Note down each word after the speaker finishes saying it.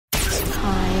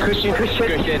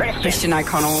Christian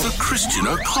O'Connell. The Christian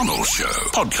O'Connell Show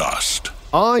podcast.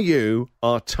 Are you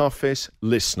our toughest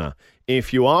listener?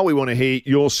 If you are, we want to hear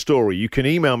your story. You can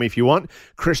email me if you want,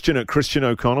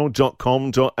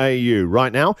 christian@christianoconnell.com.au.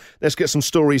 Right now, let's get some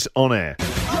stories on air.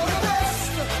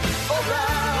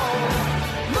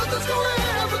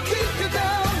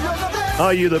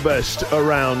 Are you the best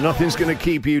around? Nothing's going to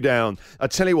keep you down. I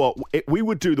tell you what, we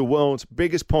would do the world's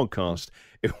biggest podcast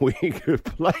if we could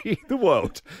play the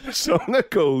world some of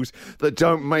calls that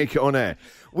don't make it on air.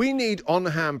 We need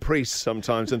on-hand priests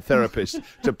sometimes and therapists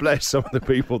to bless some of the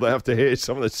people that have to hear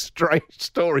some of the strange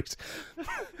stories.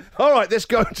 All right, let's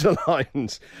go to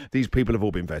lines. These people have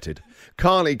all been vetted.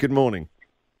 Carly, good morning.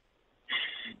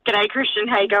 G'day, Christian.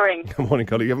 How you going? Good morning,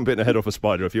 Carly. You haven't bitten the head off a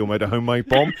spider if you made a homemade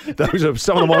bomb. Those are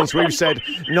some of the ones we've said,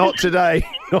 not today,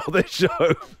 not this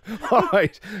show. All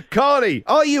right. Carly,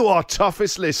 are you our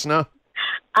toughest listener?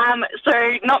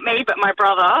 So not me, but my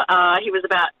brother. He was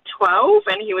about 12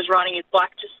 and he was riding his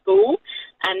bike to school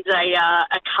and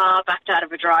a car backed out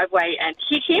of a driveway and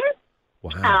hit him.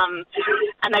 Wow.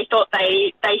 And they thought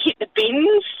they hit the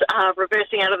bins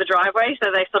reversing out of the driveway,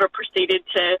 so they sort of proceeded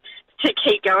to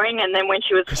keep going, and then when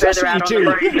she was further out on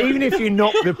the road... Even if you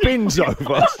knock the bins over...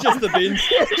 It's just the bins.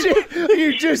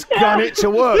 You just gun it to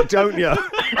work, don't you?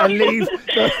 And leave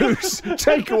those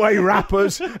takeaway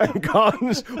wrappers and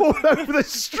guns all over the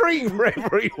street for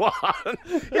everyone.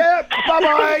 Yeah,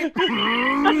 bye-bye.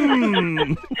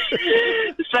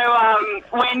 So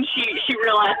when she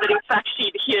realised that in fact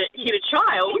she'd hit a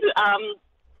child...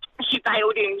 she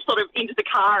bailed him sort of into the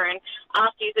car and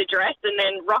asked his address and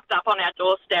then rocked up on our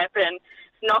doorstep and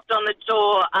knocked on the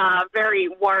door, very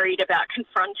worried about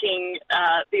confronting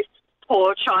this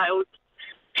poor child's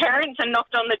parents, and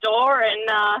knocked on the door, and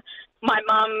my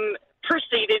mum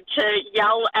proceeded to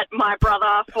yell at my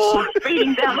brother for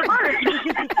speeding down the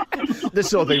road. The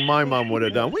sort of thing my mum would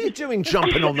have done. What are you doing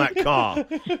jumping on that car?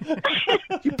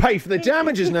 You pay for the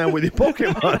damages now with your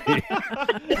pocket money.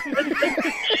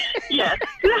 Yes.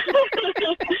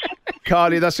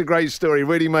 Carly, that's a great story.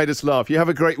 Really made us laugh. You have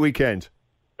a great weekend.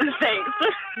 Thanks.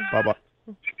 Bye-bye.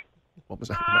 What was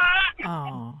that?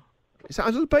 Oh, Is that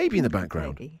a little baby in the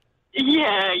background? baby.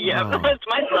 Yeah, Oh. that's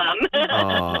my son.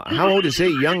 How old is he?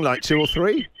 Young, like 2 or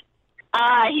 3? He's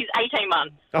 18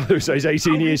 months. Oh, so he's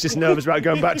 18 years, just nervous about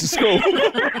going back to school.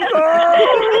 No!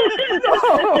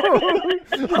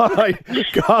 All right,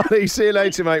 Carly, see you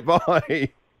later, mate. Bye.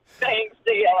 Thanks,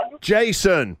 see ya.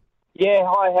 Jason. Yeah,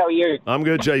 hi, how are you? I'm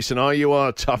good, Jason. Are you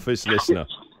our toughest listener?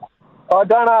 I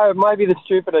don't know, maybe the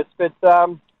stupidest, but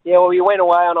we went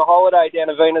away on a holiday down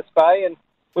to Venus Bay and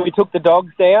we took the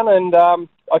dogs down and I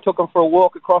took them for a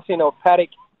walk across into a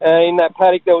paddock. In that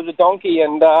paddock there was a donkey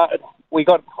and I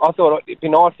thought it'd be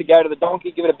nice to go to the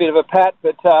donkey, give it a bit of a pat,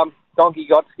 but donkey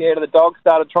got scared of the dog,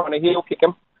 started trying to heel kick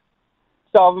him.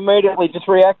 So I've immediately just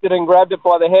reacted and grabbed it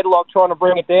by the headlock trying to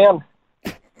bring it down.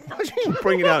 How do you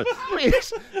bring it out?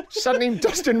 Suddenly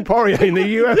Dustin Poirier in the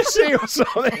UFC or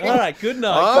something. All right, good night.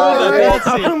 All Good right, night,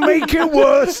 Betsy. don't make it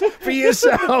worse for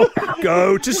yourself.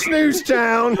 Go to Snooze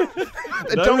Town.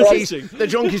 The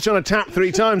donkey's trying to tap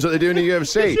 3 times like they do in the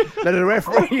UFC. Let the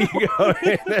referee go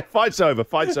in. Fight's over.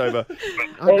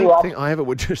 I don't think I ever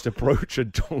would just approach a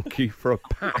donkey for a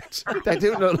pat. They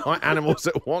do look like animals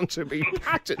that want to be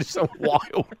patted. It's a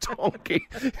wild donkey.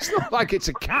 It's not like it's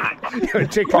a cat.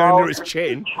 Tickling under its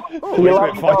chin. Oh, we're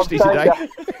a bit feisty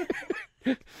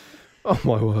today. Oh,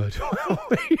 my word.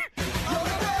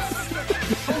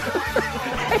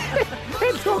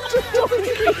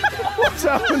 What's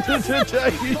happened to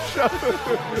today's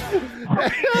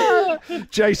show?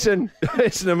 Jason,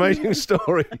 it's an amazing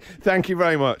story. Thank you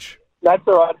very much. That's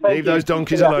all right. Thank Leave you. those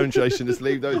donkeys alone, Jason. Just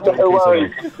leave those donkeys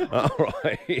alone. All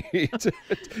right.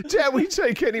 Dare we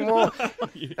take any more?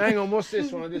 Hang on, what's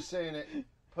this one? I'm just saying it.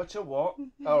 Put a what?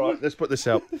 All right, let's put this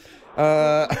out.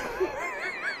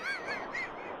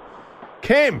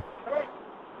 Kim.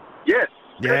 Yes.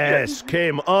 Yes,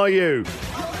 Kim. Are you?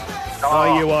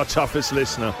 Are you our toughest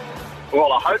listener?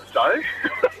 Well, I hope so.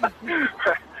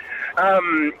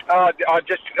 I'm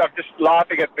just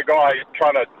laughing at the guy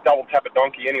trying to double tap a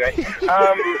donkey. Anyway.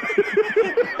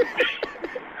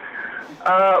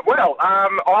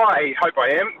 I hope I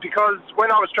am, because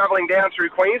when I was travelling down through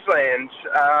Queensland,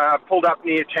 I pulled up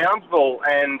near Townsville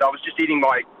and I was just eating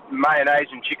my mayonnaise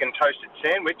and chicken toasted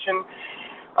sandwich, and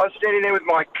I was standing there with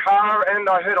my car and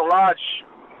I heard a large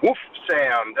woof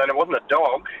sound, and it wasn't a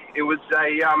dog. It was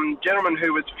a gentleman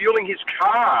who was fueling his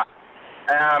car,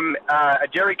 a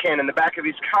jerry can in the back of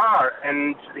his car,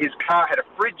 and his car had a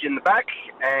fridge in the back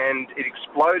and it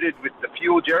exploded with the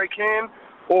fuel jerry can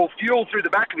or fuel through the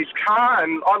back of his car,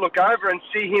 and I look over and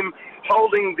see him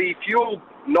holding the fuel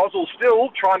nozzle still,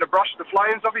 trying to brush the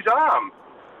flames off his arm.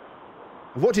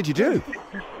 What did you do?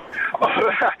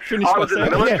 I was in the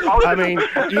military. Yeah, I mean,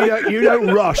 you don't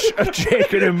rush a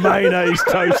chicken and mayonnaise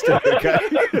toaster, okay?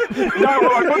 No,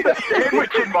 well, I put the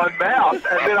sandwich in my mouth,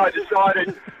 and then I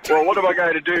decided, well, what am I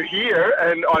going to do here?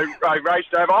 And I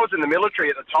raced over. I was in the military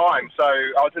at the time, so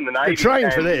I was in the Navy. You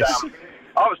trained for this.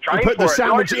 I was trained You put for the it.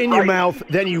 sandwich in your mouth,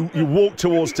 then you walk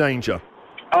towards danger.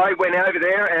 I went over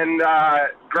there and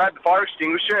grabbed the fire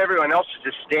extinguisher. Everyone else was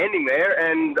just standing there,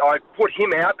 and I put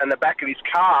him out in the back of his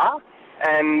car,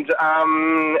 and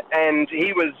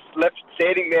he was left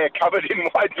standing there covered in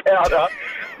white powder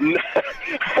in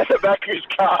the back of his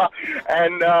car.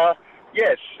 And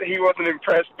yes, he wasn't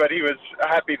impressed, but he was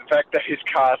happy the fact that his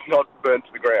car's not burnt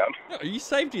to the ground. No, you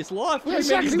saved his life. What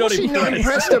Yeah, do you exactly. mean What's he's he not not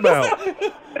impressed? impressed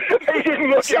about? He didn't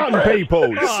look Some impressed. people,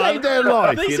 you save their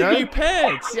life, These you know? are new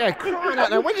pants. Yeah, crying out.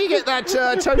 Now, where did you get that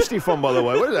toasty from, by the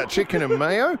way? What is that, chicken and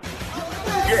mayo?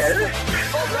 Yeah.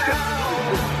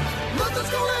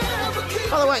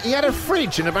 By the way, he had a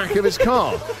fridge in the back of his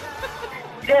car.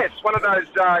 Yes, one of those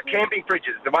camping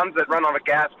fridges, the ones that run on a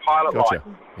gas pilot Gotcha.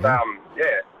 light.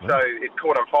 So it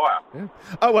caught on fire. Yeah.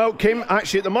 Oh, well, Kim,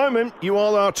 actually, at the moment, you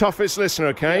are our toughest listener,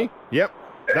 okay? Yep.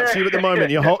 That's you at the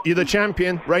moment. You're the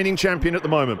champion, reigning champion at the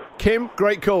moment. Kim,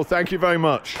 great call. Thank you very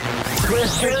much.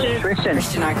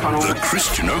 Christian O'Connell. The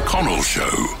Christian O'Connell Show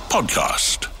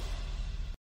podcast.